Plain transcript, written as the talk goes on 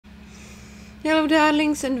Hello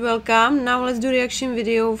darlings and welcome. Now let's do reaction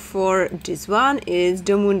video for this one. It's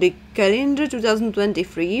Domundi Calendar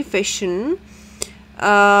 2023 fashion.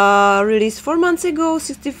 Released 4 months ago,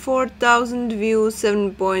 64,000 views,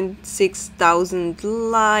 7.6 thousand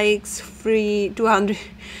likes, free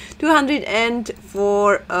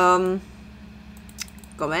 204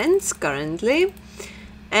 comments currently,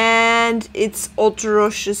 and it's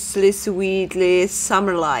atrociously sweetly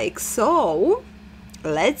summer-like. So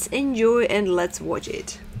let's enjoy and let's watch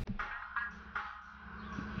it.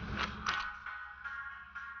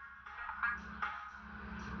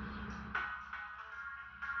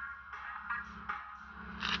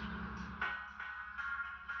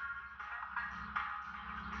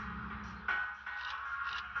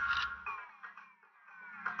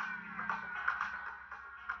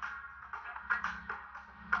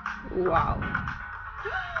 Wow.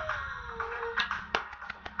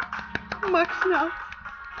 Max now.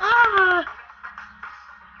 Ah!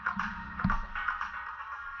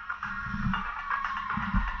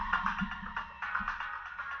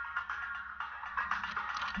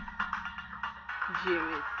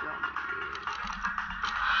 Jimmy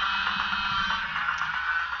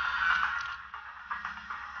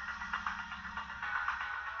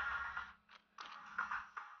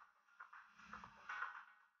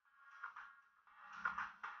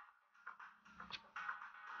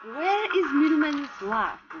Where is Middleman's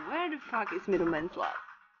laugh? Where the fuck is Middleman's laugh?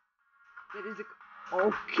 That is a...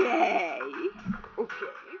 Okay. Okay.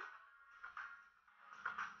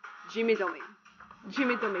 Jimmy Tommy,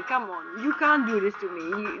 come on. You can't do this to me.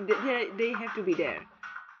 They have to be there.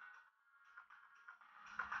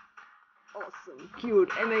 Awesome, cute,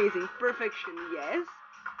 amazing, perfection, yes.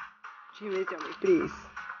 Jimmy Tommy, please.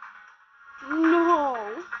 No.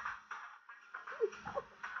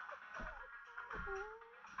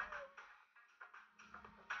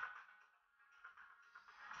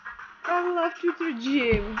 I love Twitter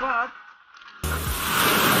Jim, but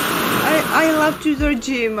I love Twitter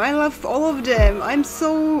Jim. I love all of them. I'm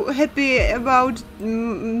so happy about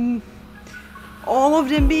all of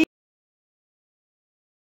them being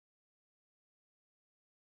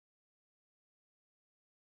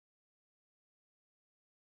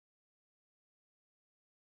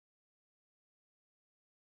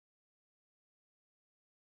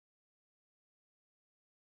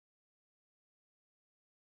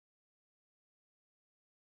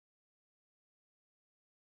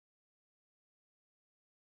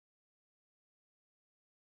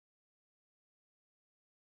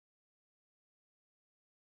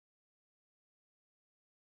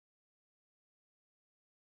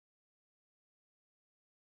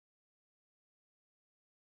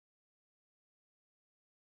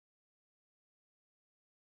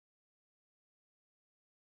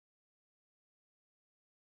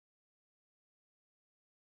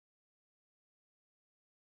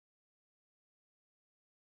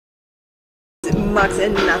Max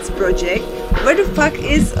and Nuts project. Where the fuck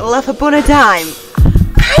is Love Upon a Time?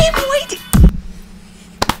 I'm waiting.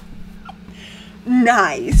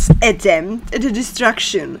 Nice attempt at a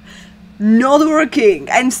distraction. Not working.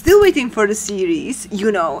 I'm still waiting for the series.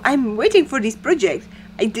 You know, I'm waiting for this project.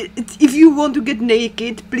 If you want to get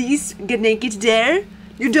naked, please get naked there.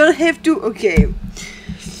 You don't have to. Okay.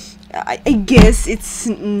 I guess it's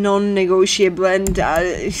non-negotiable, and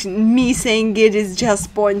me saying it is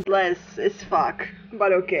just pointless as fuck,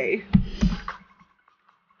 but okay.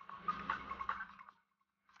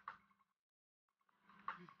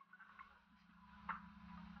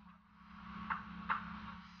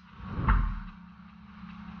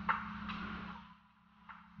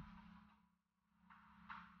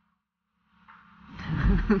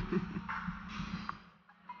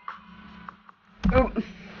 Oh.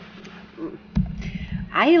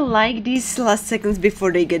 I like these last seconds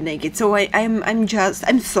before they get naked, so I'm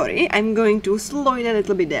sorry, I'm going to slow it a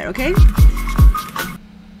little bit there, okay?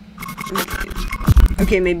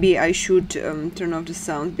 Okay, maybe I should turn off the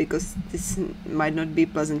sound because this might not be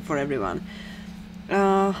pleasant for everyone.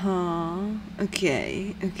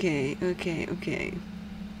 Okay.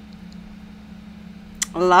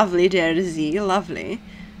 Lovely there, Z, lovely.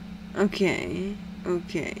 Okay.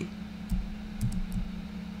 Okay.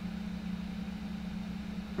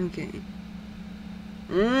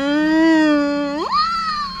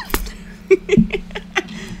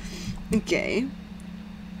 Okay.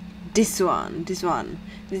 This one.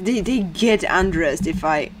 They get undressed if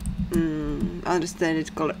I understand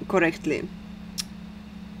it correctly.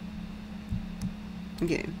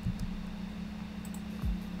 Okay.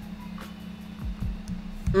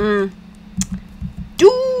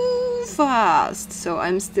 Too fast, so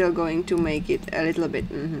I'm still going to make it a little bit.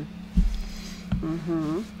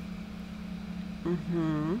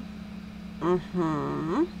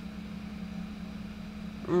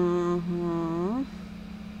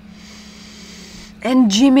 And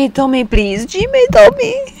Jimmy Tommy, please, Jimmy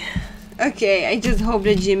Tommy. Okay, I just hope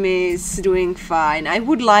that Jimmy is doing fine. I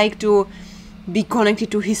would like to be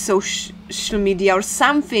connected to his social media or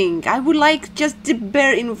something. I would like just the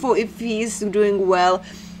bare info if he is doing well,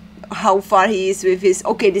 how far he is with his...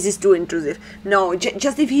 Okay, this is too intrusive. No,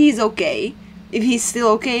 just if he is okay, if he's still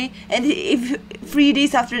okay, and if 3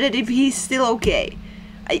 days after that, if he's still okay.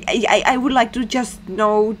 I would like to just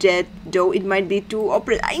know that, though it might be too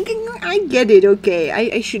I get it, okay.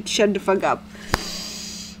 I should shut the fuck up.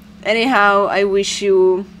 Anyhow, I wish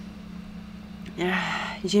you...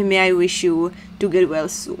 Jimmy, I wish you to get well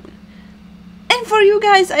soon. And for you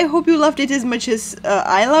guys, I hope you loved it as much as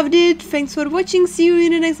I loved it. Thanks for watching. See you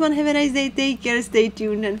in the next one. Have a nice day. Take care. Stay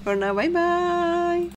tuned. And for now, bye-bye.